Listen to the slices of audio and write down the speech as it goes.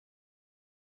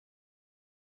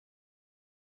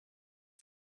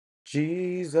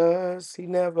Jesus, he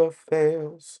never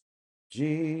fails.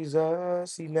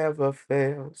 Jesus, he never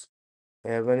fails.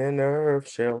 Heaven and earth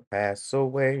shall pass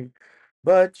away,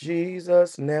 but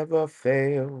Jesus never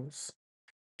fails.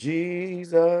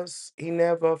 Jesus, he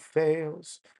never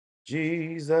fails.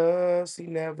 Jesus, he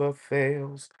never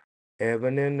fails.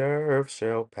 Heaven and earth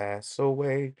shall pass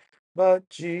away, but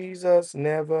Jesus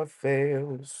never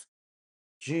fails.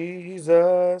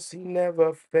 Jesus, he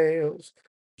never fails.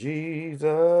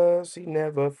 Jesus, he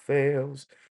never fails.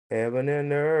 Heaven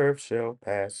and earth shall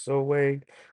pass away,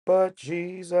 but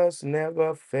Jesus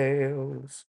never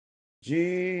fails.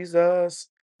 Jesus,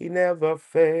 he never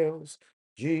fails.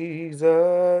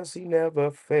 Jesus, he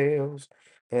never fails.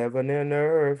 Heaven and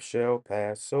earth shall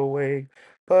pass away,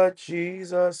 but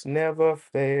Jesus never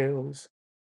fails.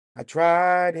 I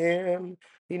tried him,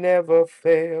 he never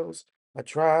fails. I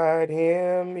tried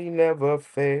him, he never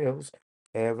fails.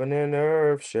 Heaven and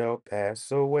earth shall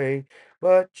pass away,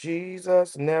 but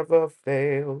Jesus never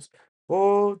fails.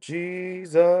 Oh,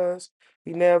 Jesus,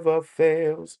 he never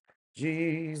fails.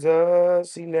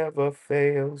 Jesus, he never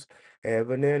fails.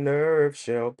 Heaven and earth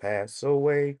shall pass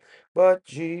away, but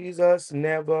Jesus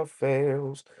never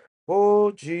fails.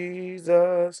 Oh,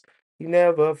 Jesus, he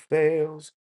never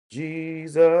fails.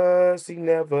 Jesus, he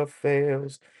never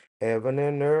fails. Heaven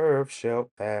and earth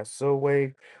shall pass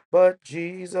away, but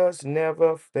Jesus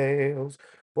never fails.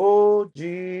 Oh,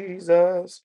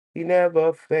 Jesus, he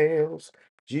never fails.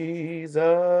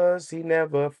 Jesus, he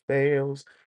never fails.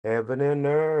 Heaven and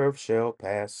earth shall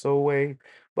pass away,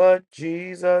 but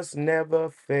Jesus never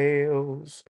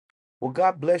fails. Well,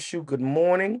 God bless you. Good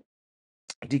morning.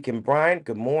 Deacon Brian,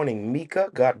 good morning. Mika,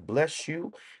 God bless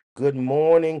you. Good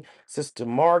morning, Sister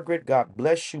Margaret. God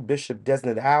bless you. Bishop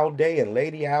Desmond Howday and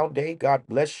Lady Howday, God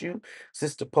bless you.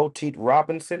 Sister Poteet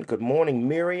Robinson, good morning.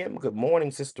 Miriam, good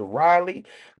morning. Sister Riley,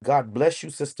 God bless you.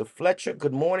 Sister Fletcher,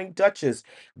 good morning. Duchess,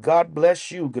 God bless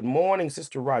you. Good morning,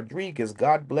 Sister Rodriguez,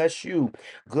 God bless you.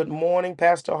 Good morning,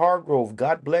 Pastor Hargrove,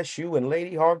 God bless you. And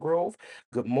Lady Hargrove,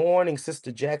 good morning,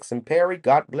 Sister Jackson Perry,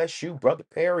 God bless you. Brother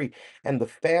Perry and the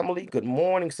family, good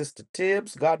morning, Sister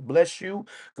Tibbs. God bless you.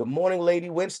 Good morning, Lady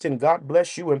Winston. God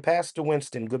bless you. And Pastor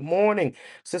Winston. Good morning,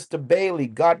 Sister Bailey.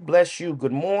 God bless you.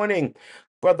 Good morning,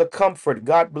 Brother Comfort.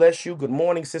 God bless you. Good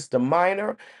morning, Sister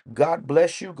Minor. God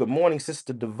bless you. Good morning,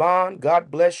 Sister Devon.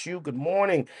 God bless you. Good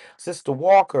morning, Sister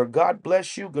Walker. God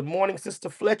bless you. Good morning, Sister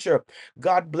Fletcher.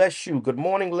 God bless you. Good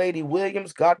morning, Lady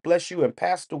Williams. God bless you. And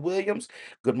Pastor Williams.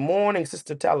 Good morning,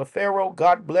 Sister Talaferro.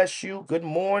 God bless you. Good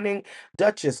morning,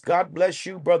 Duchess. God bless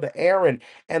you. Brother Aaron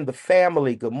and the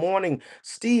family. Good morning,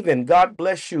 Stephen. God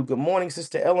bless you. Good morning,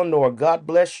 Sister Eleanor. God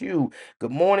bless you.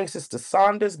 Good morning, Sister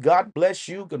Saunders. God bless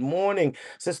you. Good morning,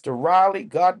 Sister Riley.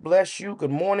 God bless you.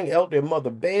 Good morning, Elder Mother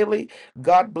Bailey.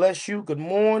 God bless you. Good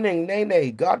morning,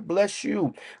 Nene. God bless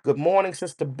you. Good morning,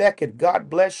 Sister Beckett. God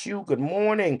bless you. Good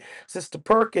morning, Sister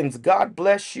Perkins. God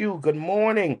bless you. Good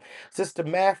morning, Sister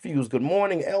Matthews. Good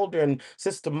morning, Elder and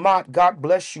Sister Mott. God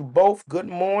bless you both. Good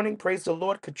morning. Praise the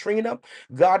Lord, Katrina.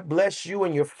 God bless you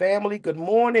and your family. Good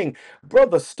morning,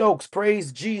 Brother Stokes.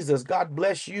 Praise Jesus. God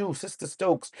bless you, Sister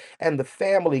Stokes and the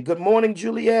family. Good morning,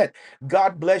 Juliet.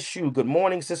 God bless you. Good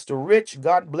morning, Sister Rich.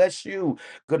 God bless you.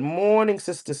 Good morning,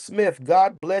 Sister Smith.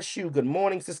 God bless you. Good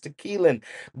morning, Sister Keelan.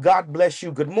 God bless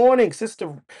you. Good morning,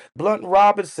 Sister Blunt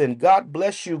Robinson. God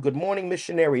bless you. Good morning,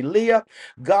 Missionary Leah.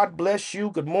 God bless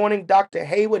you. Good morning, Dr.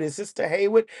 Hayward and Sister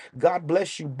Hayward. God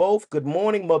bless you both. Good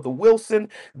morning, Mother Wilson.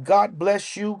 God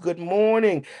bless you. Good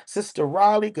morning, Sister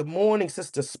Riley. Good morning,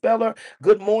 Sister Speller.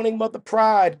 Good morning, Mother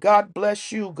Pride. God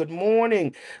bless you. Good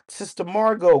morning, Sister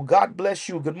Margot. God bless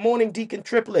you. Good morning, Deacon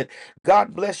Triplet.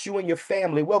 God bless you and your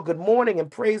family. Well, good morning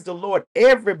and praise the Lord,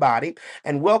 everybody,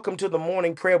 and welcome to the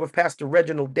morning prayer with Pastor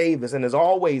Reginald Davis. And as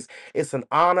always, it's an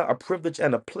honor, a privilege,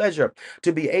 and a pleasure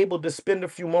to be able to spend a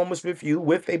few moments with you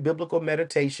with a biblical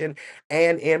meditation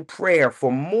and in prayer.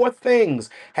 For more things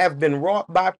have been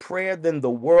wrought by prayer than the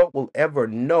world will ever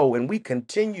know. And we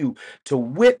continue to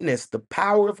witness the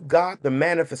power of God, the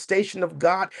manifestation of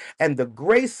God, and the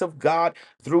grace of God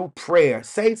through prayer.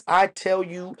 Saints, I tell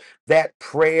you that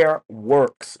prayer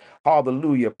works.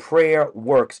 Hallelujah. Prayer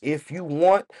works. If you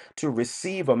want to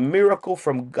receive a miracle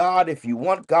from God, if you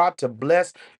want God to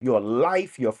bless your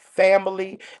life, your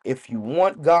family, if you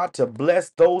want God to bless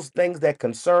those things that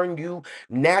concern you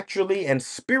naturally and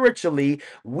spiritually,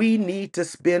 we need to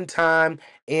spend time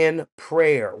in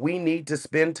prayer. We need to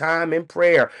spend time in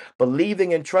prayer,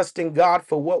 believing and trusting God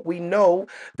for what we know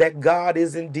that God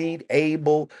is indeed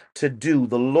able to do.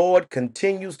 The Lord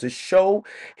continues to show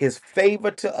his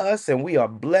favor to us, and we are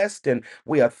blessed, and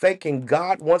we are thanking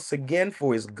God once again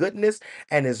for his goodness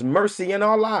and his mercy in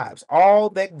our lives. All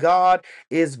that God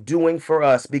is doing for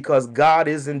us, because God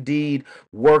is indeed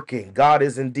working. God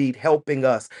is indeed helping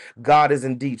us. God is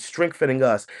indeed strengthening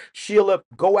us. Sheila,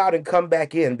 go out and come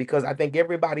back in, because I think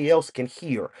everybody else can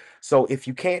hear. So if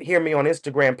you can't hear me on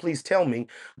Instagram, please tell me.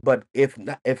 But if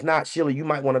not, Sheila, you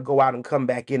might want to go out and come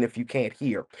back in if you can't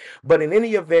hear. But in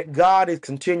any event, God is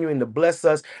continuing to bless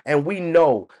us, and we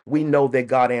know that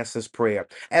God answers prayer.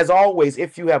 As always,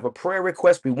 if you have a prayer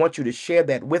request, we want you to share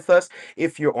that with us.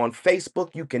 If you're on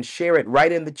Facebook, you can share it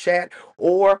right in the chat,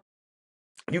 or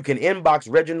you can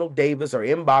inbox Reginald Davis or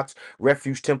inbox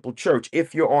Refuge Temple Church.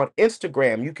 If you're on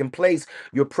Instagram, you can place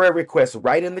your prayer requests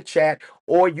right in the chat,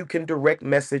 or you can direct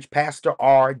message Pastor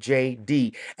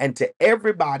RJD. And to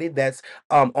everybody that's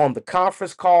on the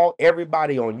conference call,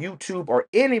 everybody on YouTube, or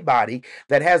anybody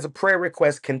that has a prayer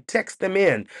request, can text them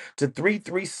in to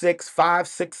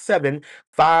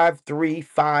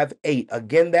 336-567-5358.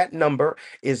 Again, that number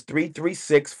is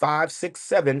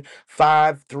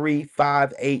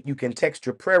 336-567-5358. You can text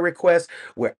your prayer requests.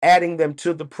 We're adding them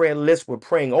to the prayer list. We're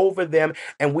praying over them,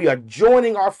 and we are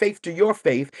joining our faith to your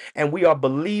faith, and we are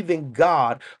believing God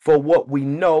for what we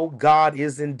know God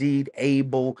is indeed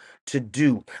able to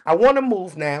do. I want to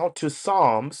move now to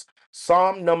Psalm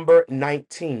number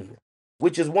 19,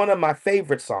 which is one of my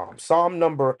favorite Psalms. Psalm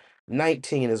number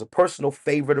 19 is a personal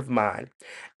favorite of mine.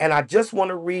 And I just want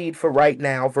to read for right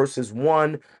now verses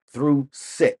 1 through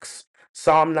 6.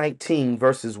 Psalm 19,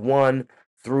 verses 1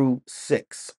 through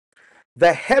 6.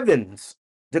 The heavens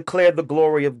declare the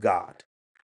glory of God,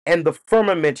 and the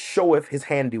firmament showeth his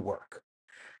handiwork.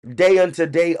 Day unto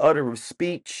day uttereth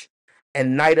speech,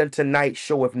 and night unto night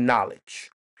showeth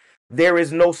knowledge. There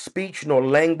is no speech nor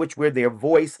language where their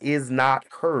voice is not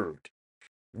heard.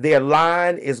 Their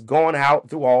line is gone out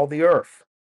through all the earth,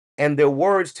 and their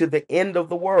words to the end of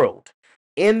the world.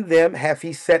 In them hath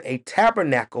he set a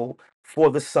tabernacle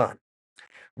for the sun,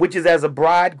 which is as a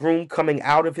bridegroom coming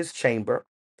out of his chamber,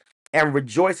 and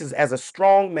rejoices as a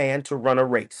strong man to run a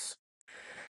race.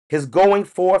 His going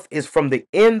forth is from the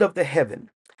end of the heaven,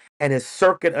 and his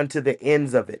circuit unto the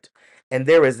ends of it, and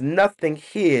there is nothing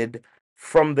hid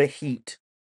from the heat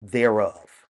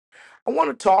thereof. I want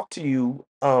to talk to you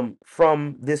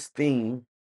from this theme,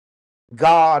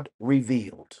 God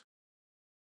revealed.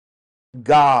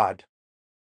 God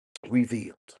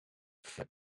revealed.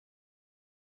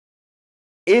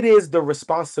 It is the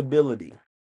responsibility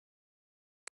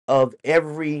of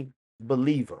every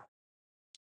believer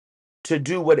to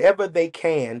do whatever they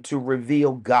can to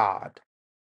reveal God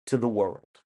to the world.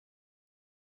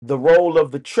 The role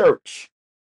of the church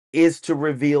is to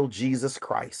reveal Jesus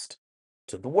Christ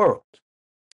to the world.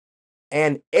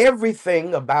 And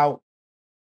everything about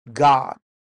God,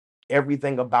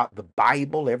 everything about the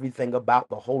Bible, everything about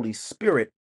the Holy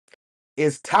Spirit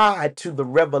is tied to the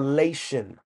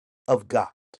revelation of God.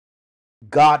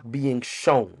 God being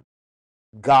shown,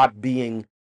 God being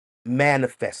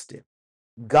manifested,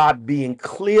 God being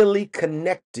clearly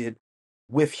connected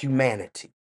with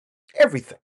humanity.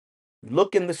 Everything.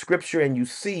 Look in the scripture and you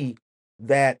see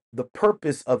that the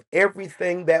purpose of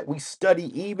everything that we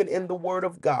study, even in the Word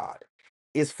of God,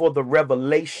 is for the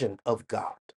revelation of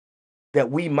God, that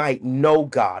we might know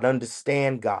God,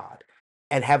 understand God,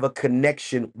 and have a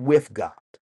connection with God.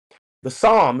 The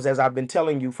Psalms, as I've been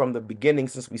telling you from the beginning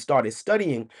since we started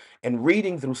studying and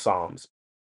reading through Psalms,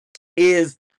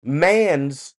 is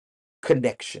man's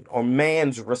connection or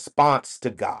man's response to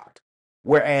God.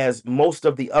 Whereas most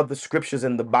of the other scriptures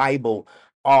in the Bible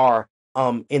are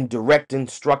in direct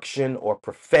instruction or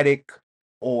prophetic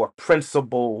or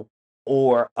principle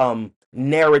or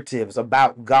narratives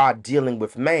about God dealing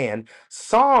with man,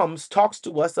 Psalms talks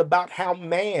to us about how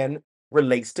man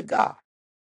relates to God,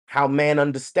 how man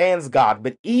understands God.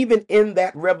 But even in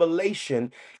that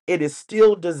revelation, it is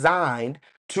still designed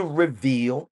to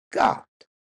reveal God.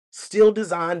 Still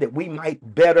designed that we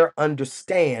might better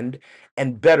understand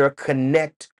and better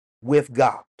connect with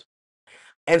God.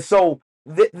 And so,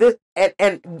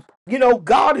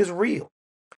 God is real.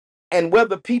 And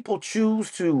whether people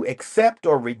choose to accept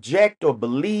or reject or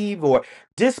believe or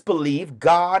disbelieve,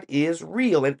 God is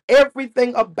real. And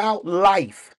everything about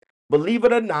life, believe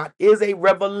it or not, is a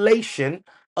revelation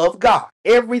of God.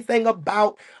 Everything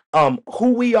about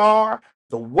who we are,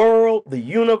 The world, the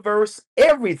universe,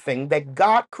 everything that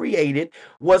God created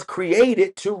was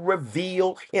created to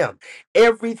reveal him.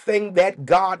 Everything that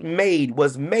God made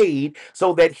was made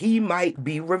so that he might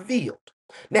be revealed.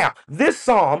 Now, this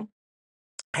psalm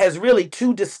has really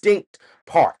two distinct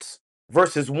parts,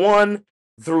 verses 1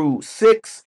 through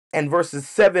 6 and verses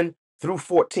 7 through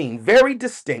 14. Very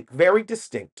distinct, very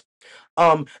distinct.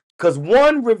 Because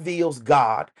one reveals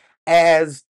God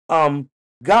as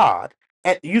God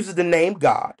and uses the name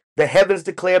God. The heavens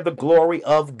declare the glory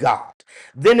of God.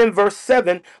 Then in verse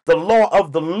 7, the law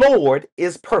of the Lord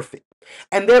is perfect.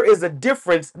 And there is a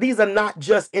difference. These are not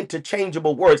just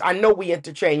interchangeable words. I know we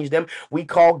interchange them. We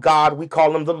call God, we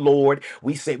call him the Lord.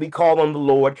 We call him the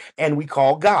Lord, and we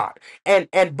call God.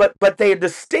 But they are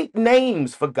distinct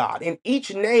names for God, and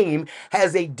each name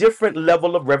has a different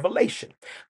level of revelation.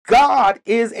 God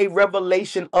is a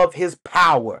revelation of his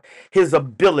power, his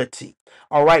ability.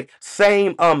 All right.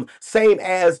 Same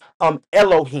as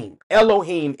Elohim.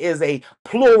 Elohim is a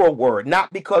plural word,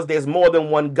 not because there's more than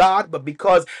one God, but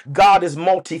because God is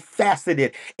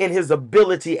multifaceted in his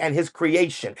ability and his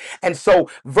creation. And so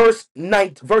verse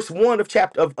 1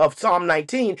 of Psalm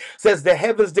 19 says the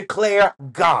heavens declare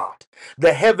God.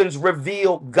 The heavens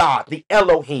reveal God, the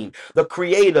Elohim, the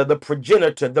creator, the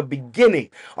progenitor, the beginning.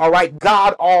 All right,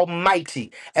 God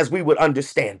Almighty, as we would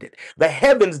understand it. The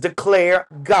heavens declare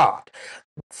God.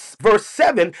 Verse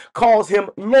 7 calls him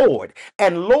Lord,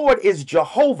 and Lord is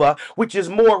Jehovah, which is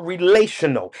more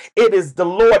relational. It is the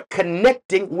Lord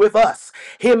connecting with us,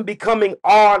 him becoming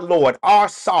our Lord, our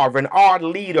sovereign, our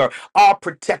leader, our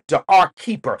protector, our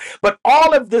keeper. But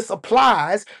all of this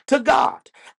applies to God,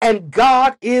 and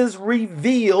God is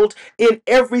revealed in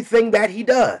everything that he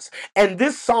does. And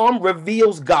this psalm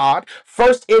reveals God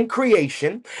first in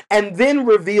creation and then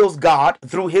reveals God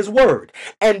through his word.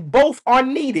 And both are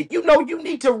needed. You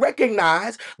need to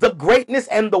recognize the greatness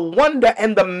and the wonder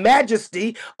and the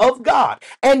majesty of God.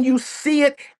 And you see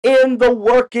it in the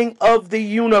working of the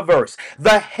universe.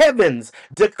 The heavens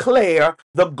declare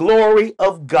the glory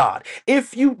of God.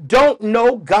 If you don't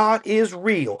know God is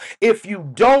real, if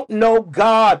you don't know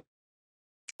God,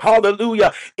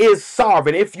 hallelujah, is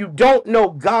sovereign, if you don't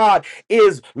know God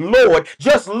is Lord,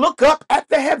 just look up at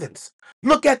the heavens.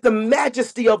 Look at the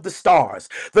majesty of the stars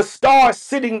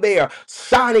sitting there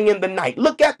shining in the night.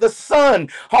 Look at the sun,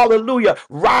 hallelujah,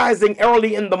 rising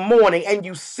early in the morning, and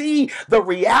you see the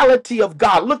reality of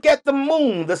God. Look at the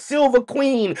moon, the silver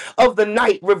queen of the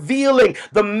night, revealing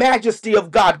the majesty of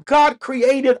God. God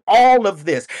created all of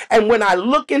this. And when I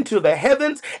look into the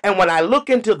heavens and when I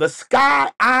look into the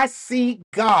sky, I see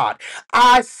God.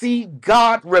 I see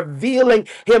God revealing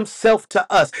himself to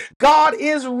us. God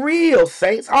is real,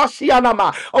 saints.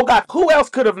 Oh God, who else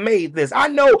could have made this? I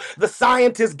know the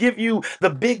scientists give you the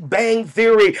Big Bang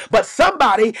Theory, but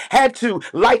somebody had to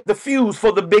light the fuse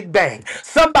for the Big Bang.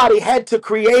 Somebody had to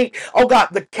create, oh God,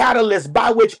 the catalyst by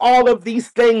which all of these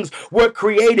things were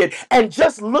created. And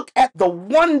just look at the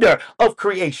wonder of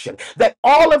creation, that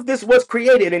all of this was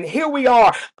created. And here we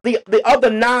are, the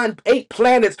other 8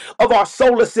 planets of our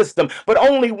solar system, but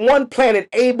only one planet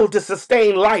able to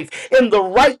sustain life in the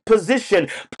right position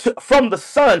from the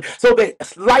sun so that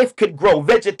life could grow,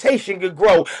 vegetation could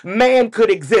grow, man could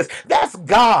exist. That's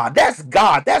God. That's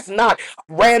God. That's not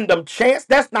random chance.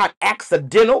 That's not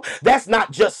accidental. That's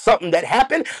not just something that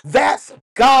happened. That's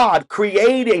God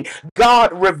creating,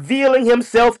 God revealing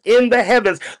himself in the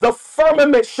heavens. The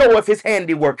firmament showeth his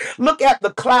handiwork. Look at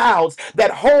the clouds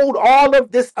that hold all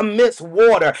of this immense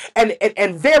water, and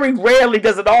very rarely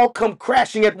does it all come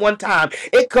crashing at one time.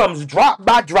 It comes drop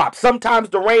by drop. Sometimes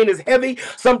the rain is heavy,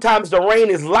 sometimes the rain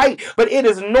is light, but it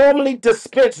is normally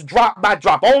dispensed drop by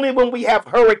drop. Only when we have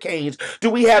hurricanes do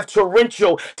we have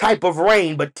torrential type of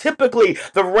rain, but typically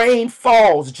the rain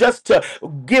falls just to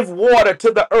give water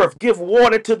to the earth, give water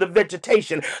to the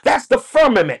vegetation. That's the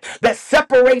firmament that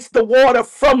separates the water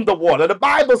from the water. The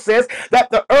Bible says that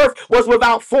the earth was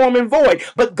without form and void,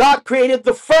 but God created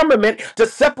the firmament to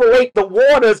separate the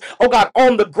waters, oh God,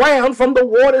 on the ground from the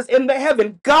waters in the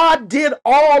heaven. God did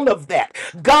all of that.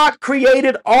 God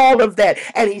created all of that,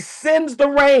 and he sends the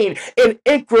rain in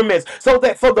increments so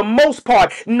that for the most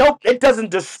part, no, it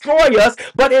doesn't destroy us,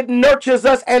 but it nurtures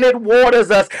us and it waters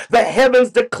us. The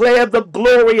heavens declare the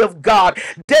glory of God.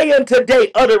 Day unto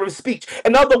day uttereth speech.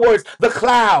 In other words, the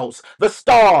clouds, the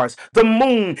stars, the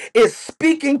moon is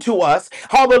speaking to us,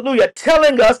 hallelujah,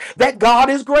 telling us that God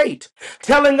is great,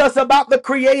 telling us about the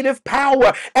creative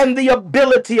power and the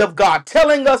ability of God,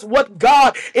 telling us what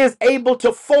God is able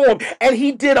to form. And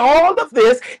he did all of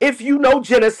this, if you know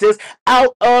Genesis,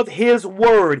 out of his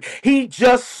word. He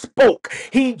just spoke.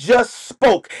 He just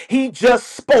spoke. He just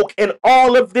spoke. And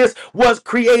all of this was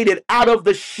created out of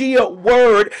the sheer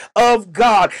word of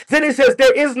God. Then it says,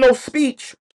 there is no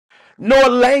speech nor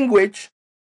language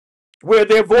where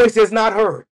their voice is not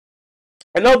heard.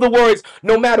 In other words,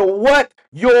 no matter what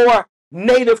your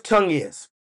native tongue is,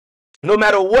 no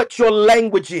matter what your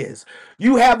language is,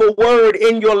 you have a word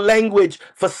in your language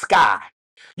for sky.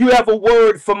 You have a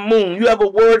word for moon. You have a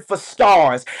word for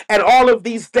stars. And all of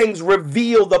these things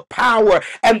reveal the power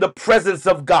and the presence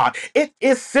of God. It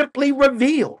is simply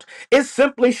revealed. It's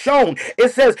simply shown.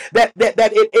 It says that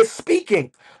it is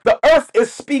speaking. The earth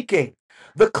is speaking.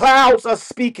 The clouds are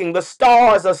speaking. The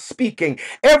stars are speaking.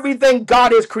 Everything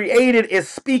God has created is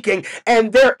speaking.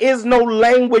 And there is no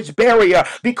language barrier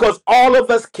because all of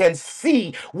us can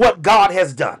see what God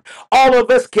has done. All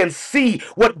of us can see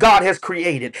what God has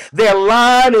created. Their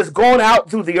line is going out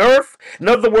through the earth. In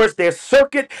other words, their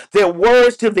circuit, their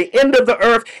words to the end of the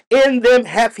earth. In them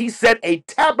hath he set a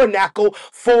tabernacle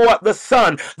for the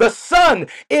sun. The sun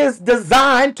is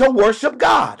designed to worship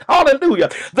God. Hallelujah.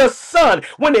 The sun,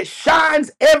 when it shines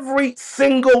every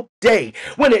single day,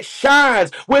 when it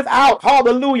shines without,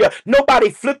 hallelujah,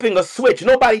 nobody flipping a switch,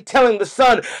 nobody telling the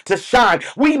sun to shine.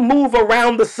 We move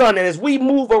around the sun, and as we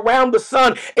move around the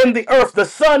sun in the earth, the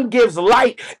sun gives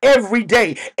light every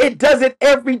day. It does it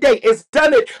every day. It's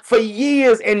done it for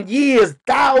years and years,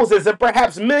 thousands and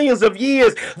perhaps millions of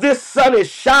years. This sun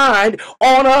is shined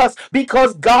on us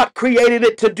because God created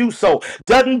it to do so.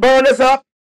 Doesn't burn us up.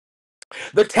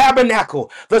 The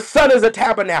tabernacle. The sun is a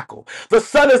tabernacle. The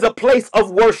sun is a place of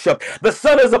worship. The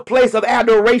sun is a place of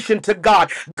adoration to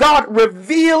God. God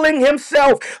revealing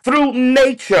himself through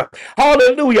nature.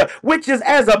 Hallelujah. Which is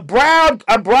as a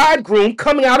bridegroom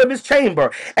coming out of his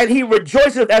chamber. And he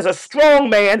rejoiceth as a strong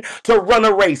man to run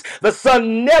a race. The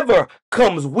sun never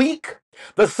comes weak.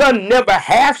 The sun never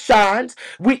half shines.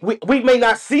 We may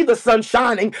not see the sun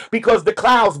shining because the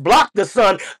clouds block the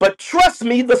sun, but trust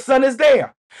me, the sun is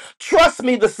there. Trust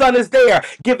me, the sun is there,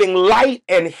 giving light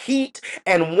and heat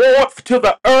and warmth to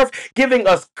the earth, giving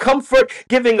us comfort,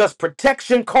 giving us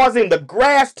protection, causing the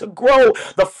grass to grow,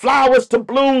 the flowers to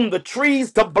bloom, the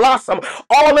trees to blossom.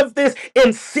 All of this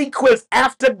in sequence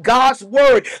after God's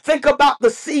word. Think about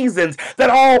the seasons that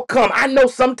all come. I know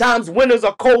sometimes winters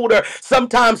are colder,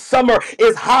 sometimes summer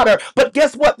is hotter, but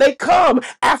guess what? They come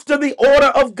after the order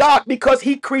of God because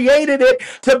he created it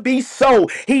to be so.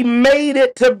 He made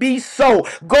it to be so.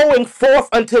 Going forth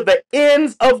unto the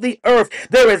ends of the earth.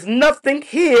 There is nothing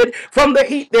hid from the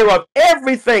heat thereof.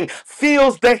 Everything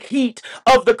feels the heat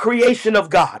of the creation of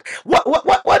God.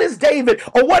 What is David,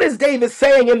 or what is David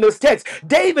saying in this text?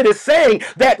 David is saying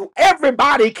that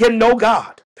everybody can know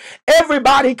God.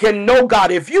 Everybody can know God.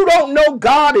 If you don't know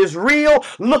God is real,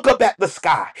 look up at the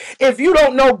sky. If you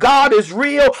don't know God is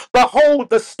real, behold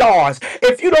the stars.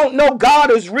 If you don't know God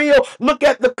is real, look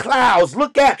at the clouds.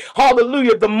 Look at,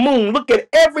 hallelujah, the moon. Look at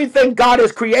everything God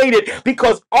has created,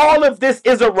 because all of this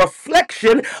is a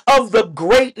reflection of the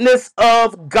greatness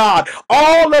of God.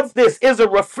 All of this is a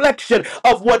reflection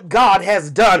of what God has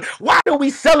done. Why do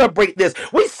we celebrate this?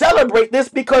 We celebrate this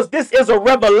because this is a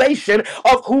revelation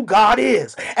of who God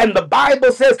is. And the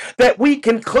Bible says that we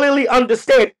can clearly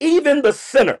understand even the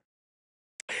sinner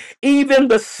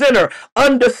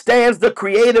understands the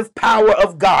creative power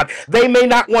of God. They may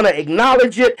not want to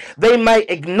acknowledge it. They might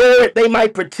ignore it. They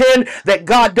might pretend that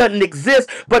God doesn't exist.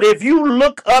 But if you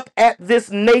look up at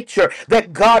this nature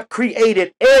that God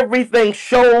created, everything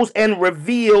shows and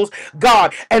reveals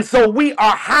God. And so we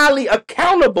are highly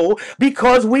accountable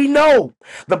because we know.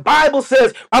 The Bible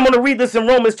says, I'm going to read this in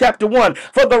Romans chapter 1.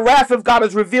 For the wrath of God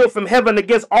is revealed from heaven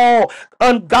against all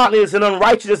ungodliness and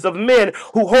unrighteousness of men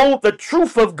who hold the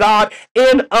truth of God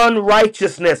in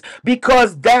unrighteousness,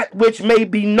 because that which may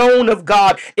be known of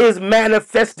God is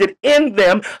manifested in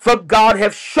them, for God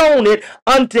hath shown it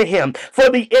unto him. For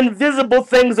the invisible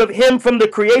things of him from the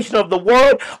creation of the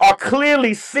world are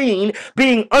clearly seen,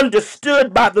 being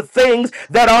understood by the things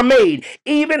that are made,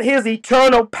 even his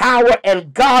eternal power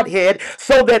and Godhead,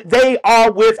 so that they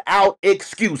are without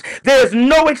excuse. There's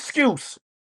no excuse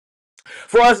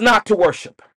for us not to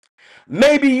worship.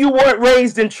 Maybe you weren't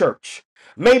raised in church.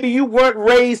 Maybe you weren't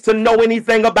raised to know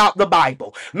anything about the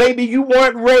Bible. Maybe you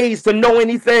weren't raised to know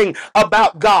anything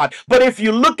about God. But if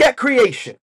you look at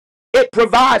creation, it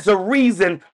provides a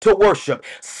reason to worship.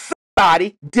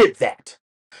 Somebody did that.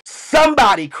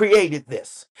 Somebody created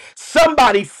this.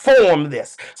 Somebody formed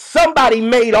this. Somebody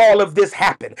made all of this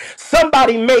happen.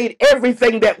 Somebody made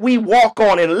everything that we walk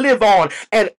on and live on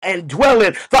and dwell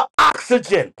in. The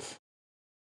oxygen.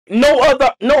 No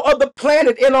other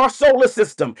planet in our solar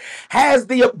system has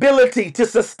the ability to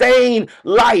sustain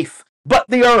life but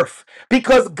the earth,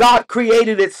 because God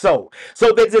created it so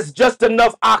that there's just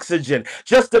enough oxygen,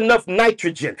 just enough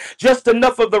nitrogen, just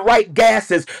enough of the right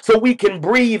gases so we can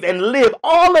breathe and live.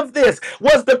 All of this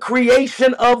was the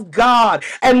creation of God.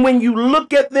 And when you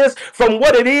look at this from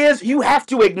what it is, you have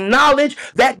to acknowledge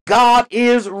that God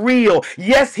is real.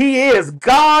 Yes, he is.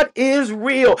 God is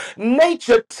real.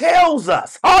 Nature tells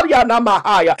us,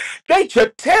 nature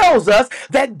tells us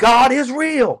that God is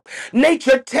real.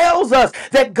 Nature tells us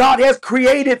that God has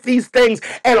created these things,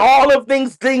 and all of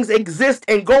these things exist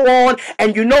and go on.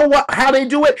 And you know what? How they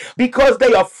do it? Because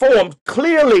they are formed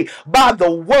clearly by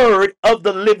the word of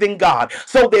the living God.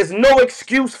 So there's no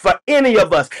excuse for any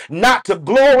of us not to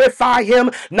glorify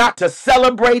him, not to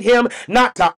celebrate him,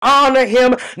 not to honor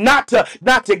him, not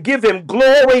to give him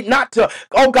glory, not to,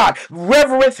 oh God,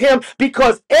 reverence him,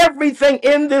 because everything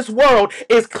in this world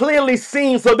is clearly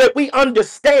seen so that we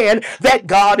understand that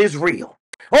God is real.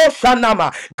 Oh,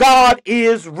 Shanama, God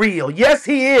is real. Yes,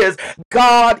 he is.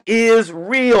 God is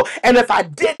real. And if I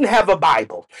didn't have a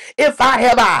Bible, if I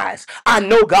have eyes, I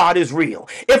know God is real.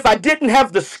 If I didn't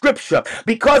have the scripture,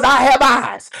 because I have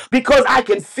eyes, because I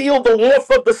can feel the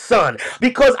warmth of the sun,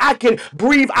 because I can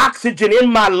breathe oxygen in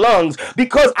my lungs,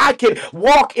 because I can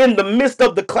walk in the midst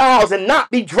of the clouds and not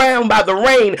be drowned by the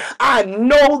rain, I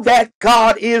know that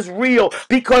God is real,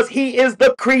 because he is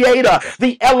the creator,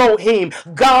 the Elohim,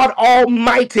 God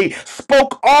Almighty.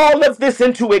 Spoke all of this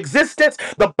into existence.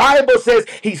 The Bible says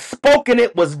he spoke and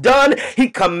it was done. He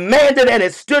commanded and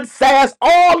it stood fast.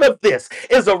 All of this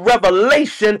is a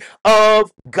revelation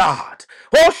of God.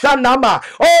 Oh, Shanama.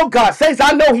 Oh, God. Saints,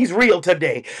 I know he's real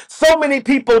today. So many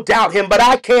people doubt him, but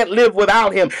I can't live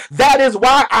without him. That is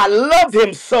why I love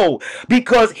him so,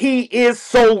 because he is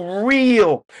so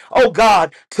real. Oh,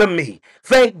 God, to me.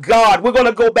 Thank God. We're going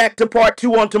to go back to part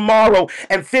 2 on tomorrow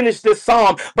and finish this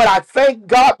psalm. But I thank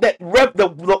God that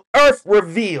the earth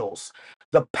reveals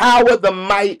the power, the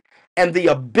might, and the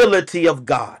ability of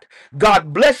God.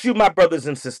 God bless you, my brothers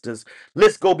and sisters.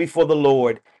 Let's go before the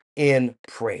Lord in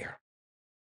prayer.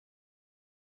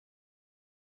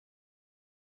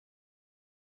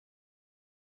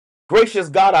 Gracious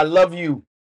God, I love you.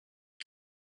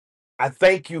 I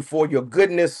thank you for your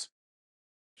goodness,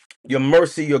 your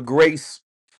mercy, your grace,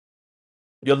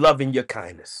 your love, and your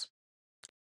kindness.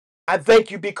 I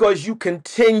thank you because you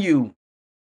continue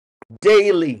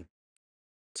daily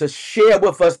to share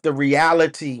with us the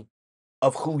reality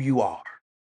of who you are.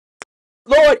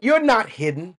 Lord, you're not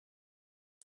hidden.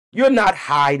 You're not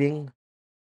hiding.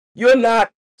 You're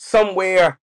not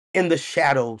somewhere in the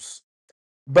shadows.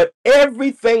 But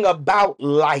everything about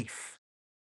life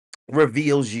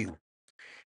reveals you.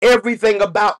 Everything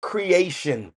about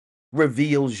creation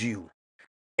reveals you.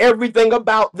 Everything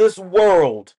about this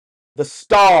world, the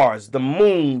stars, the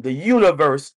moon, the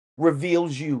universe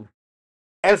reveals you.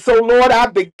 And so, Lord, I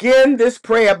begin this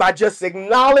prayer by just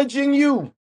acknowledging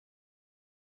you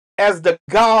as the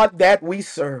God that we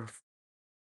serve.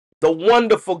 The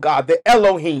wonderful God, the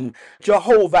Elohim,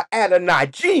 Jehovah, Adonai,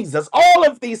 Jesus, all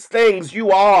of these things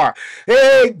you are.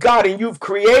 Hey, God, and you've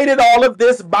created all of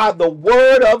this by the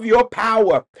word of your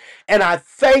power. And I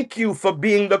thank you for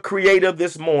being the creator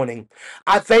this morning.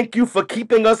 I thank you for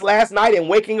keeping us last night and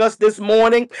waking us this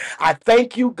morning. I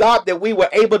thank you, God, that we were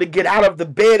able to get out of the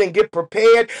bed and get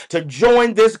prepared to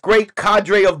join this great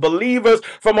cadre of believers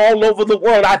from all over the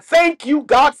world. I thank you,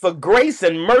 God, for grace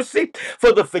and mercy,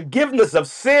 for the forgiveness of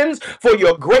sins, for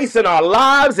your grace in our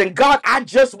lives. And God, I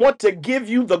just want to give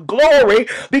you the glory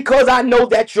because I know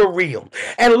that you're real.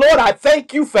 And Lord, I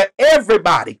thank you for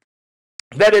everybody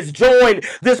that has joined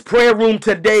this prayer room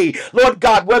today. Lord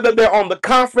God, whether they're on the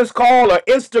conference call or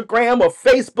Instagram or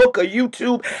Facebook or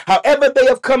YouTube, however they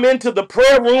have come into the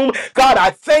prayer room, God, I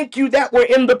thank you that we're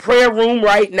in the prayer room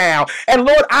right now. And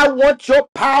Lord, I want your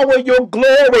power, your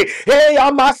glory, hey,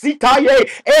 amasitaye,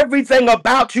 everything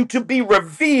about you to be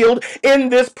revealed in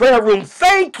this prayer room.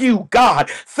 Thank you, God.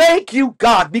 Thank you,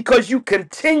 God, because you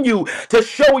continue to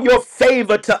show your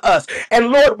favor to us.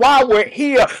 And Lord, while we're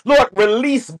here, Lord,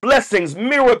 release blessings,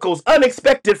 miracles,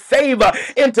 unexpected favor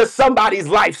into somebody's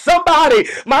life. Somebody,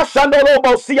 my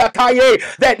Shandolobo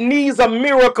Siakaye, that needs a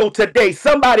miracle today.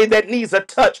 Somebody that needs a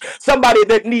touch. Somebody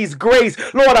that needs grace.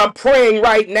 Lord, I'm praying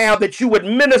right now that you would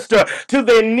minister to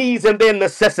their needs and their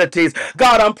necessities.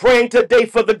 God, I'm praying today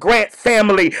for the Grant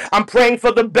family. I'm praying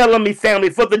for the Bellamy family,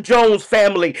 for the Jones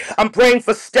family. I'm praying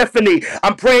for Stephanie.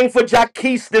 I'm praying for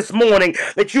Jaquise this morning,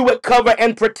 that you would cover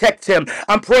and protect him.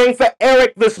 I'm praying for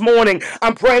Eric this morning.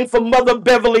 I'm praying for Mother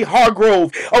Beverly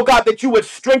Hargrove. Oh God, that you would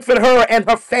strengthen her and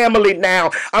her family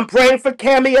now. I'm praying for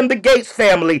Cammie and the Gates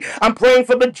family. I'm praying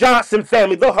for the Johnson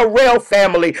family, the Harrell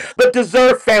family, the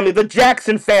Deserve family, the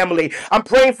Jackson family. I'm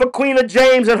praying for Queen of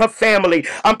James and her family.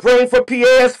 I'm praying for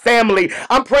Pierre's family.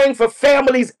 I'm praying for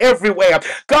families everywhere.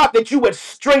 God, that you would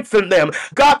strengthen them.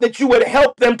 God, that you would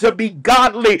help them to be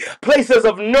godly places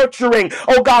of nurturing,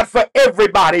 oh God, for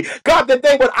everybody. God, that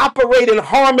they would operate in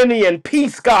harmony and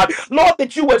peace, God. Lord,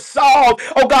 that you would solve,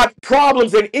 oh God,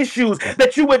 problems and issues,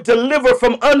 that you would deliver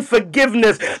from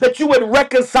unforgiveness, that you would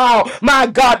reconcile, my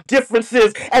God,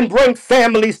 differences and bring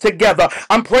families together.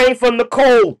 I'm praying for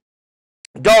Nicole,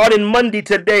 God, and Monday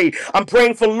today. I'm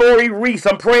praying for Lori Reese.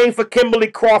 I'm praying for Kimberly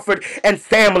Crawford and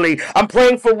family. I'm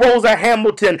praying for Rosa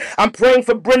Hamilton. I'm praying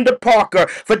for Brenda Parker,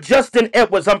 for Justin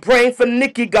Edwards. I'm praying for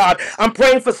Nikki, God. I'm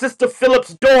praying for Sister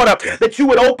Phillips' daughter, that you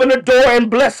would open a door and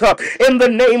bless her in the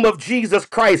name of Jesus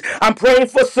Christ. I'm praying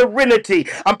for Serenity.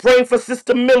 I'm praying for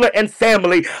Sister Miller and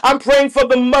family. I'm praying for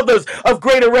the mothers of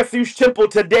Greater Refuge Temple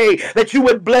today, that you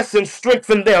would bless and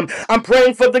strengthen them. I'm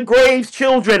praying for the Graves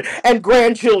children and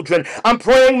grandchildren. I'm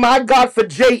praying, my God, for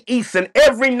Jay Eason,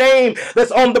 every name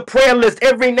that's on the prayer list,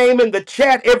 every name in the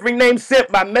chat, every name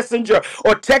sent by messenger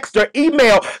or text or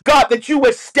email. God, that you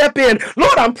would step in.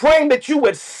 Lord, I'm praying that you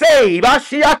would save.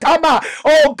 Ashiatama.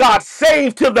 Oh God,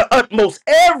 save to the utmost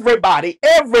everybody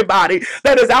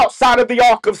that is outside of the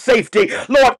ark of safety.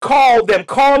 Lord, call them,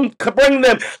 bring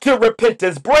them to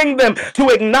repentance, bring them to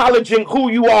acknowledging who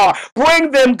you are.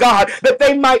 Bring them, God, that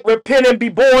they might repent and be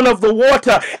born of the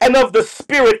water and of the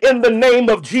Spirit in the name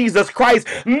of Jesus Christ.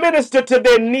 Minister to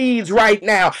their needs right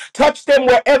now. Touch them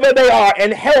wherever they are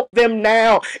and help them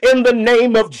now in the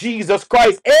name of Jesus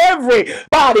Christ.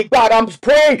 Everybody, God, I'm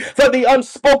praying for the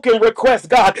unspoken request,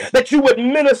 God, that you would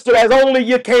minister as only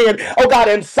you can, oh God,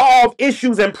 and solve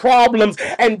issues and problems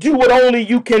and do what only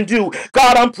you can do.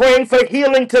 God, I'm praying for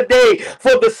healing today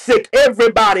for the sick.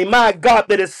 Everybody, my God,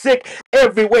 that is sick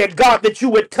everywhere, God, that you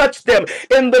would touch them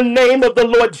in the name of the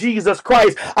Lord Jesus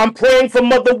Christ. I'm praying for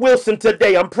Mother Wilson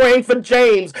today. I'm praying for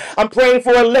James. I'm praying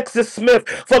for Alexis Smith,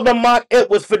 for Lamont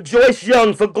Edwards, for Joyce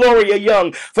Young, for Gloria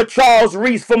Young, for Charles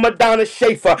Reese, for Madonna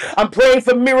Schaefer. I'm praying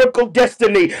for Miracle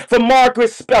Destiny, for Margaret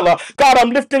Speller. God,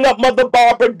 I'm lifting up Mother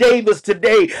Barbara Davis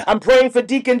today. I'm praying for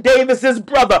Deacon Davis's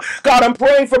brother. God, I'm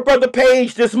praying for Brother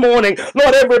Page this morning.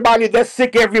 Lord, everybody that's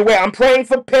sick everywhere. I'm praying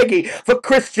for Peggy, for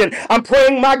Christian. I'm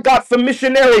praying, my God, for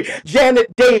missionary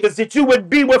Janet Davis, that you would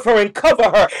be with her and cover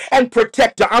her and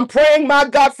protect her. I'm praying, my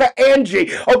God, for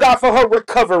Angie, oh God, for her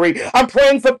recovery. I'm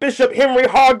praying for Bishop Henry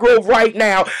Hargrove right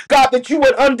now, God, that you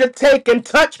would undertake and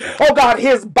touch, oh God,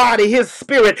 his body, his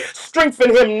spirit.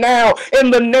 Strengthen him now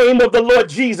in the name of the Lord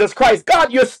Jesus Christ.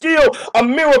 God, you're still a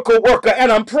miracle worker,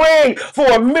 and I'm praying for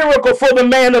a miracle for the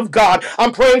man of God.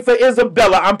 I'm praying for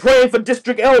Isabella. I'm praying for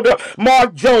District Elder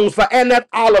Mark Jones, for Annette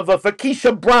Oliver, for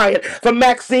Keisha Bryant, for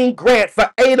Maxine Grant,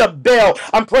 for Ada Bell.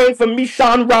 I'm praying for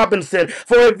Michonne Robinson,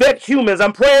 for Yvette Humans.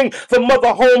 I'm praying for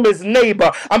Mother Holmes'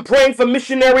 neighbor. I'm praying for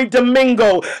Missionary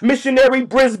Domingo, Missionary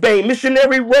Brisbane,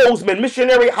 Missionary Roseman,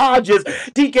 Missionary Hodges,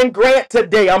 Deacon Grant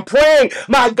today. I'm praying,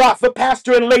 my God, for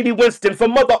Pastor and Lady Winston, for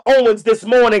Mother Owens this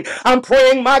morning. I'm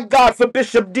praying, my God, for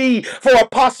Bishop D, for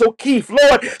Apostle Keith.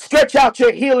 Lord, stretch out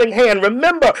your healing hand.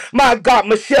 Remember, my God,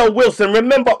 Michelle Wilson.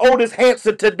 Remember Otis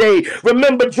Hanson today.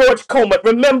 Remember George Comet.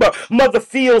 Remember Mother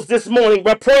Fields this morning.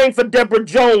 We're praying for Deborah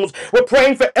Jones. We're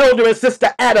praying for Elder and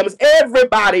Sister Adams.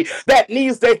 Everybody that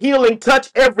needs the healing touch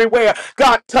everywhere,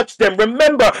 God, touch them.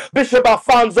 Remember Bishop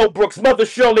Alfonso Brooks, Mother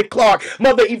Shirley Clark,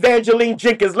 Mother Evangeline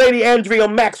Jenkins, Lady Andrea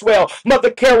Maxwell,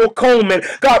 Mother Carol Coleman.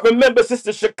 God, remember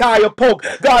Sister Shakaya Polk.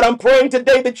 God, I'm praying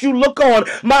today that you look on,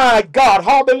 my God,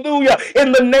 hallelujah,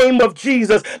 in the name of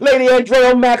Jesus. Lady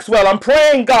Andrea Maxwell, I'm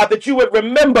praying, God, that you would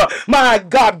remember, my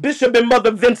God, Bishop and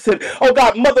Mother Vincent, oh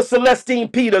God, Mother Celestine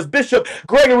Peters, Bishop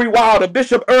Gregory Wilder,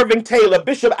 Bishop Irving Taylor,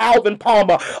 Bishop Alvin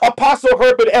Palmer, Apostle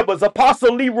Herbert Edwards,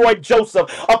 Apostle Leroy Leroy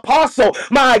Joseph, Apostle,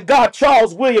 my God,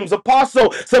 Charles Williams,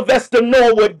 Apostle Sylvester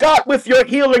Norwood. God, with your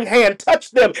healing hand,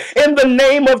 touch them in the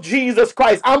name of Jesus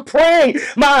Christ. I'm praying,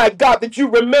 my God, that you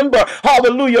remember,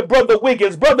 hallelujah, Brother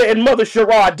Wiggins, Brother and Mother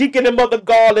Sherrod, Deacon and Mother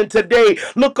Garland today.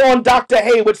 Look on Dr.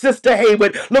 Hayward, Sister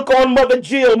Hayward. Look on Mother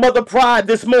Jill, Mother Pride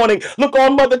this morning. Look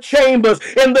on Mother Chambers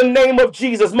in the name of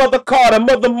Jesus. Mother Carter,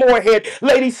 Mother Moorhead,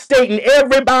 Lady Staten,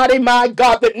 everybody, my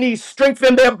God, that needs strength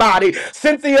in their body.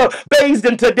 Cynthia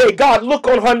Baisden today. God, look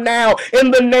on her now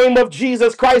in the name of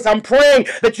Jesus Christ. I'm praying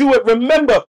that you would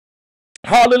remember,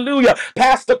 hallelujah,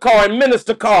 Pastor Carr and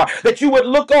Minister Carr, that you would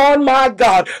look on, my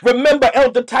God. Remember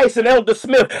Elder Tyson, Elder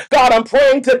Smith. God, I'm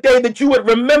praying today that you would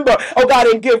remember, oh God,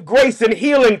 and give grace and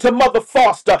healing to Mother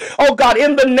Foster. Oh God,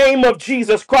 in the name of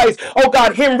Jesus Christ. Oh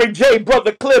God, Henry J.,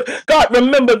 Brother Cliff. God,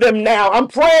 remember them now. I'm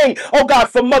praying, oh God,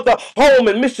 for Mother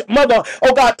Holman, Mother,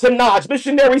 oh God, Tanaj,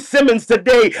 Missionary Simmons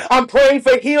today. I'm praying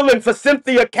for healing for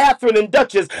Cynthia, Catherine, and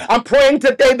Duchess. I'm praying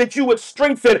today that you would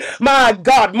strengthen, my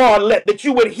God, Marlette, that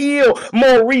you would heal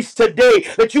Maurice today,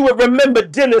 that you would remember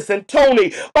Dennis and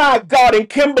Tony, my God, and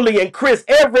Kimberly and Chris,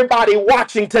 everybody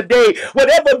watching today,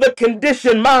 whatever the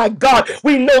condition, my God,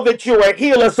 we know that you're a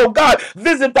healer. So God,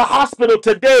 visit the hospital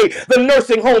today, the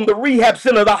nursing home, the rehab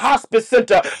center, the hospice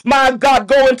center, my God,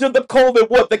 go into the COVID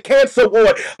ward, the cancer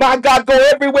ward, my God, go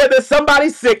everywhere there's somebody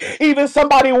sick, even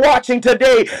somebody watching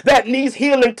today that needs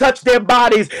healing, touch their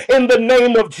bodies in the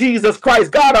name of Jesus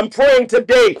Christ. God, I'm praying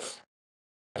today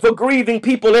for grieving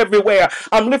people everywhere.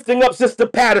 I'm lifting up Sister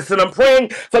Patterson. I'm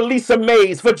praying for Lisa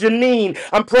Mays, for Janine.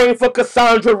 I'm praying for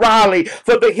Cassandra Riley,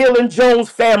 for the Hill and Jones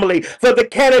family, for the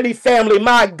Kennedy family,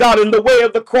 my God, in the Way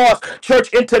of the Cross Church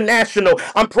International.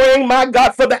 I'm praying, my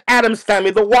God, for the Adams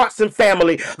family, the Watson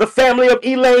family, the family of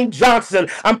Elaine Johnson.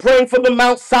 I'm praying for the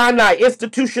Mount Sinai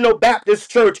Institutional Baptist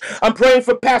Church. I'm praying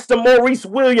for Pastor Maurice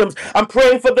Williams. I'm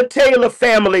praying for the Taylor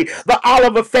family, the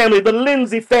Oliver family, the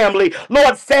Lindsay family.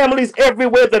 Lord, families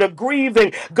everywhere that are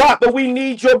grieving, God, but we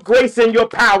need your grace and your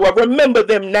power. Remember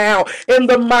them now in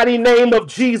the mighty name of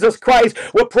Jesus Christ.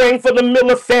 We're praying for the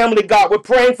Miller family, God. We're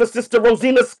praying for Sister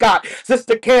Rosina Scott,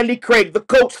 Sister Candy Craig, the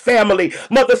Coates family,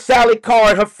 Mother Sally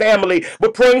Carr and her family. We're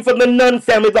praying for the Nunn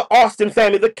family, the Austin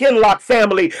family, the Kinlock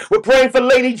family. We're praying for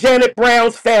Lady Janet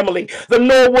Brown's family, the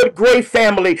Norwood Gray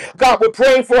family. God, we're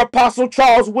praying for Apostle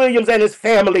Charles Williams and his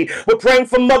family. We're praying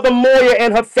for Mother Moyer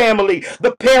and her family,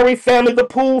 the Perry family, the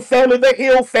Poole family, the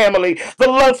Hill family, the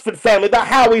Lunsford family, the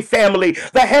Howie family,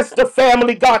 the Hester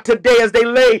family, God, today as they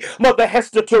lay Mother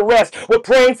Hester to rest. We're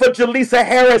praying for Jaleesa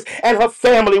Harris and her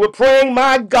family. We're praying,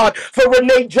 my God, for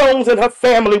Renee Jones and her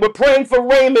family. We're praying for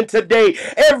Raymond today.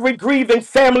 Every grieving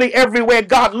family everywhere,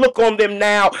 God, look on them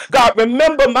now. God,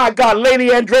 remember, my God,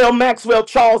 Lady Andrea Maxwell,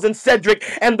 Charles and Cedric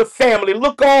and the family.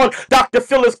 Look on Dr.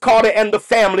 Phyllis Carter and the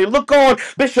family. Look on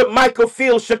Bishop Michael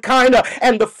Fields, Shekinah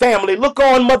and the family. Look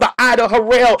on Mother Ida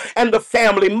Harrell and the family.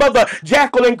 Mother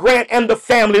Jacqueline Grant and the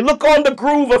family. Look on the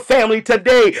Groover family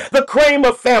today, the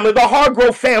Kramer family, the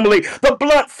Hargrove family, the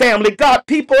Blunt family. God,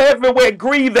 people everywhere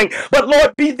grieving, but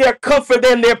Lord, be their comfort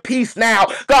and their peace now.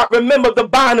 God, remember the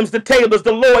Bynums, the Taylors,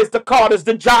 the Lloyds, the Carters,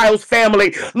 the Giles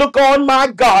family. Look on, my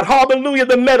God, hallelujah,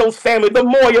 the Meadows family, the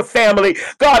Moyer family.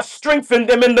 God, strengthen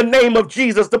them in the name of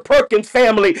Jesus, the Perkins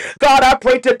family. God, I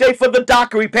pray today for the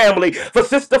Dockery family, for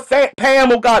Sister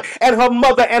Pam, oh God, and her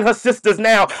mother and her sisters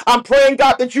now. I'm praying,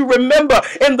 God, that you remember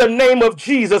in the name of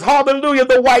Jesus. Hallelujah,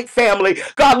 the White family.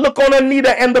 God, look on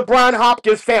Anita and the Brian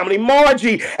Hopkins family,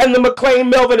 Margie and the McLean,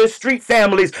 Melvin, and Street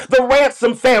families, the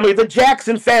Ransom family, the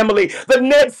Jackson family, the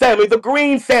Ned family, the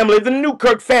Green family, the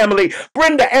Newkirk family,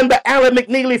 Brenda and the Alan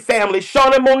McNeely family,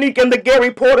 Sean and Monique and the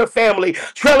Gary Porter family,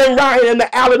 Trellin Ryan and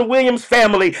the Alan Williams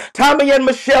family, Tommy and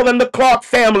Michelle and the Clark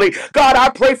family. God, I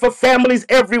pray for families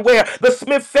everywhere. The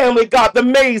Smith family, God, the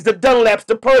Mays, the Dunlaps,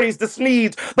 the Purdy's, the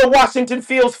Sneeds, the Washington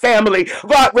Fields family.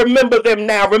 God, remember them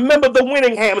now. Remember the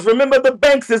Winninghams. Remember the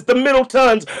Bankses, the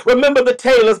Middletons. Remember the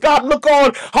Taylors. God, look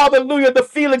on, hallelujah, the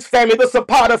Felix family, the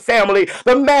Zapata family,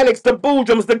 the Mannix, the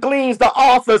Boodrums, the Gleans, the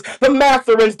Arthurs, the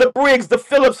Matherins, the Briggs, the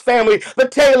Phillips family, the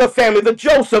Taylor family, the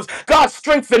Josephs. God,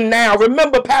 strengthen now.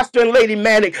 Remember Pastor and Lady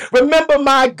Manning. Remember,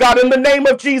 my God, in the name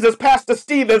of Jesus, Pastor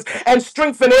Stevens, and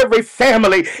strengthen every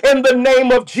family in the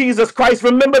name of Jesus Christ.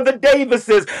 Remember the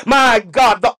Davises, my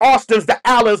God, the Austins, the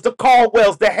Allens, the Carters,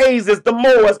 Caldwells, the Hayeses, the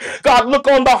Moores. God, look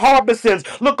on the Harbisons,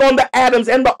 look on the Adams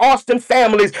and the Austin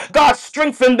families. God,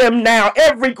 strengthen them now.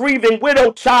 Every grieving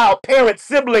widow, child, parent,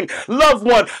 sibling, loved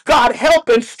one. God, help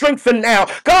and strengthen now.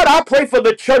 God, I pray for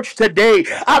the church today.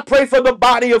 I pray for the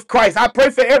body of Christ. I pray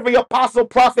for every apostle,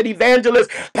 prophet,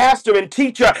 evangelist, pastor, and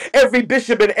teacher, every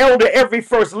bishop and elder, every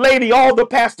first lady, all the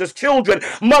pastors' children,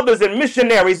 mothers and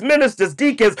missionaries, ministers,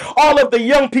 deacons, all of the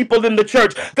young people in the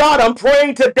church. God, I'm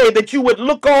praying today that you would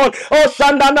look on, oh,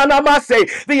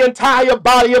 Shandanamase, the entire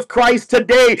body of Christ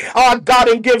today, our God,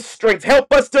 and give strength.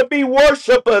 Help us to be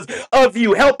worshipers of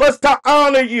you. Help us to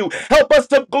honor you. Help us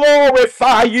to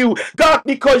glorify you, God,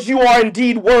 because you are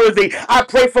indeed worthy. I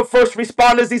pray for first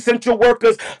responders, essential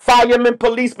workers, firemen,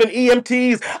 policemen,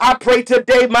 EMTs. I pray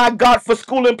today, my God, for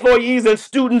school employees and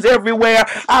students everywhere.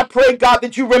 I pray, God,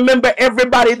 that you remember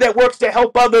everybody that works to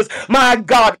help others, my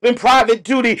God, in private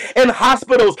duty, in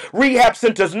hospitals, rehab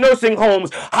centers, nursing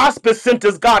homes, hospice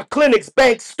centers, God, clinics,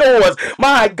 banks, stores,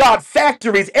 my God,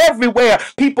 factories, everywhere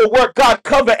people work. God,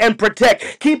 cover and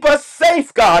protect. Keep us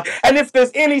safe, God. And if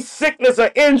there's any sickness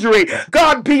or injury,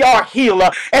 God, be our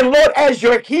healer. And Lord, as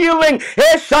you're healing,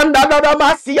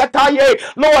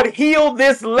 Lord, heal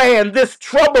this land, this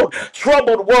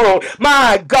troubled world.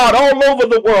 My God, all over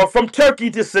the world, from Turkey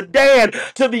to Sudan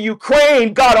to the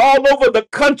Ukraine, God, all over the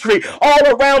country,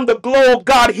 all around the globe.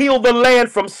 God, heal the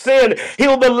land from sin,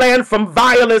 heal the land from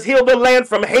violence, heal the land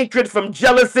from hatred, from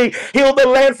jealousy, heal the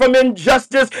land from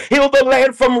injustice, heal the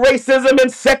land from racism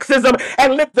and sexism,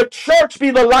 and let the church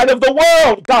be the light of the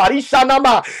world, God,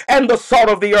 Ishanama, and the salt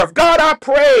of the earth. God, I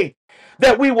pray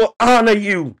that we will honor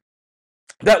you,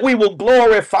 that we will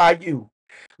glorify you.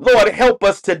 Lord, help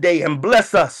us today and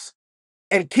bless us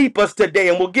and keep us today,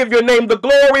 and we'll give your name the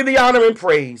glory, the honor, and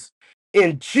praise.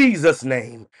 In Jesus'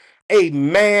 name,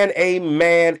 amen,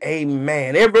 amen,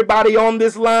 amen. Everybody on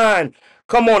this line,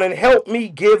 come on and help me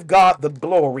give God the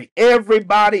glory.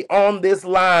 Everybody on this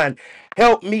line,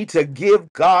 help me to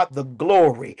give God the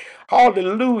glory.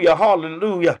 Hallelujah,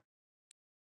 hallelujah,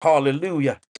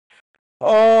 hallelujah.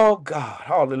 Oh, God,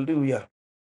 hallelujah.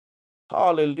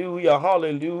 Hallelujah,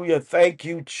 hallelujah. Thank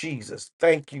you, Jesus.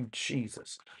 Thank you,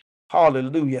 Jesus.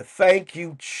 Hallelujah. Thank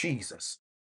you, Jesus.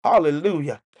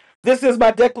 Hallelujah. This is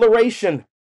my declaration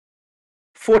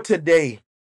for today.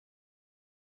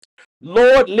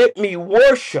 Lord, let me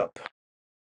worship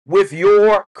with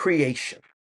your creation.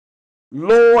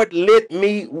 Lord, let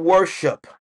me worship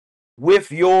with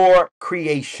your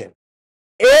creation.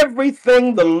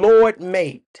 Everything the Lord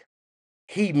made,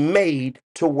 he made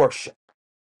to worship.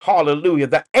 Hallelujah.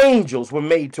 The angels were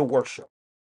made to worship.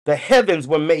 The heavens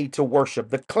were made to worship.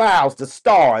 The clouds, the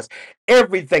stars,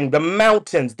 everything, the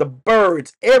mountains, the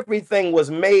birds, everything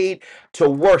was made to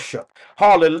worship.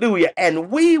 Hallelujah.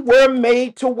 And we were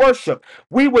made to worship.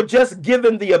 We were just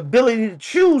given the ability to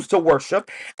choose to worship.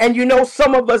 And you know,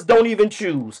 some of us don't even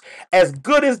choose. As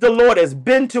good as the Lord has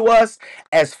been to us,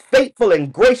 as faithful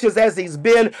and gracious as he's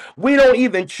been, we don't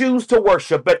even choose to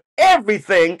worship. But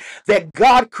everything that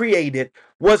God created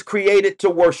was created to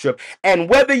worship. And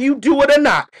whether you do it or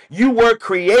not, you were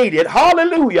created.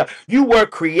 Hallelujah. You were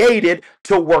created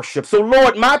to worship. So,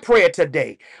 Lord, my prayer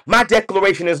today, my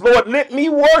declaration is, Lord, let me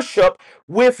worship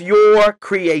with your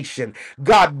creation.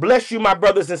 God bless you, my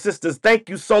brothers and sisters. Thank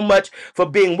you so much for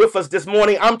being with us this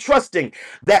morning. I'm trusting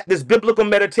that this biblical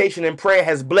meditation and prayer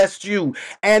has blessed you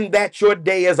and that your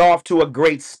day is off to a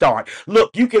great start.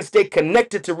 Look, you can stay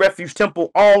connected to Refuge Temple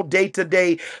all day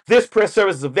today. This prayer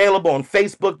service is available on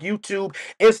Facebook, YouTube,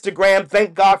 Instagram.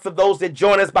 Thank God for those that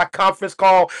join us by conference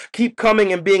call. Keep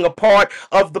coming and being a part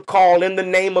of the call in the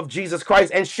name of Jesus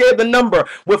Christ, and share the number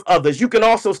with others. You can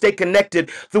also stay connected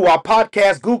through our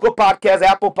podcast, Google Podcast,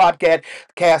 Apple Podcast,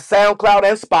 SoundCloud,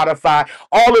 and Spotify.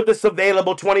 All of this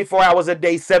available 24 hours a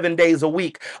day, 7 days a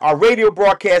week. Our radio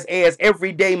broadcast airs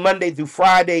every day, Monday through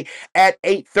Friday at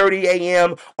 8:30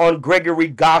 a.m. on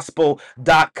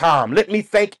GregoryGospel.com. Let me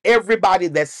thank everybody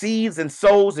that sees and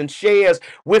sows and shares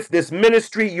with this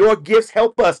ministry. Your gifts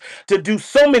help us to do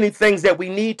so many things that we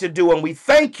need to do, and we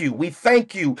thank you. We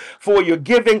thank you for your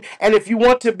giving. And if you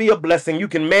want to be a blessing, you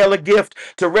can mail a gift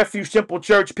to Refuge Temple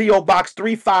Church, P.O. Box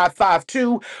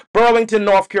 3552, Burlington,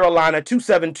 North Carolina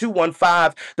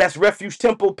 27215. That's Refuge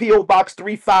Temple, P.O. Box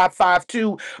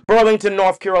 3552, Burlington,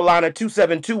 North Carolina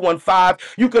 27215.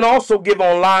 You can also give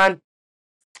online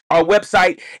Our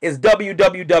website is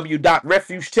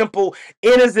www.refugetemple,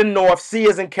 N as in North, C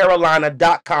as in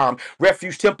Carolina.com,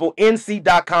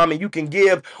 refugetemplnc.com, and you can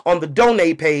give on the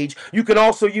donate page. You can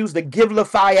also use the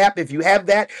Givelify app if you have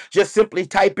that. Just simply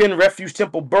type in Refuge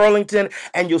Temple Burlington,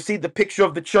 and you'll see the picture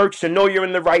of the church to know you're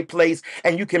in the right place,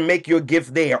 and you can make your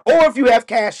gift there. Or if you have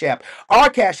Cash App, our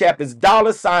Cash App is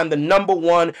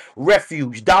 $1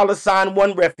 refuge.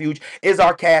 $1 refuge is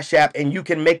our Cash App, and you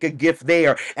can make a gift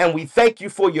there. And we thank you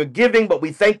for your giving, but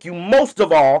we thank you most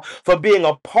of all for being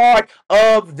a part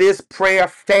of this prayer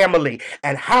family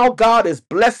and how God is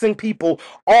blessing people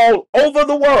all over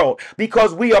the world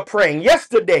because we are praying.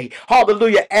 Yesterday,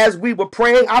 hallelujah, as we were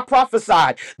praying, I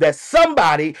prophesied that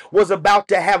somebody was about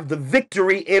to have the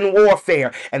victory in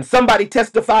warfare. And somebody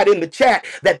testified in the chat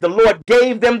that the Lord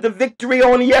gave them the victory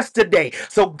on yesterday.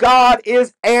 So God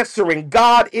is answering,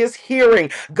 God is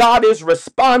hearing, God is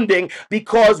responding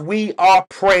because we are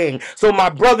praying. So my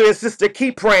brother and sister,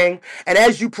 keep praying. And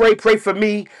as you pray, pray for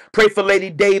me, pray for Lady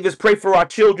Davis, pray for our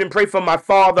children, pray for my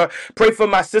father, pray for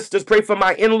my sisters, pray for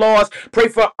my in-laws, pray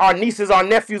for our nieces, our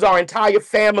nephews, our entire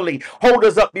family. Hold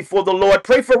us up before the Lord.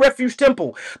 Pray for Refuge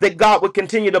Temple, that God would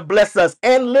continue to bless us.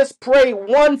 And let's pray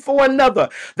one for another,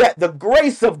 that the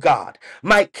grace of God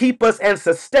might keep us and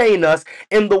sustain us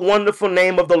in the wonderful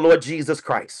name of the Lord Jesus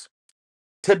Christ.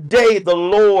 Today, the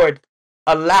Lord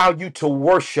allow you to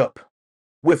worship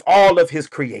with all of his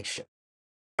creation.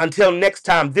 Until next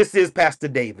time, this is Pastor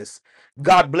Davis.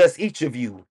 God bless each of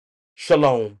you.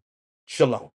 Shalom.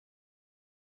 Shalom.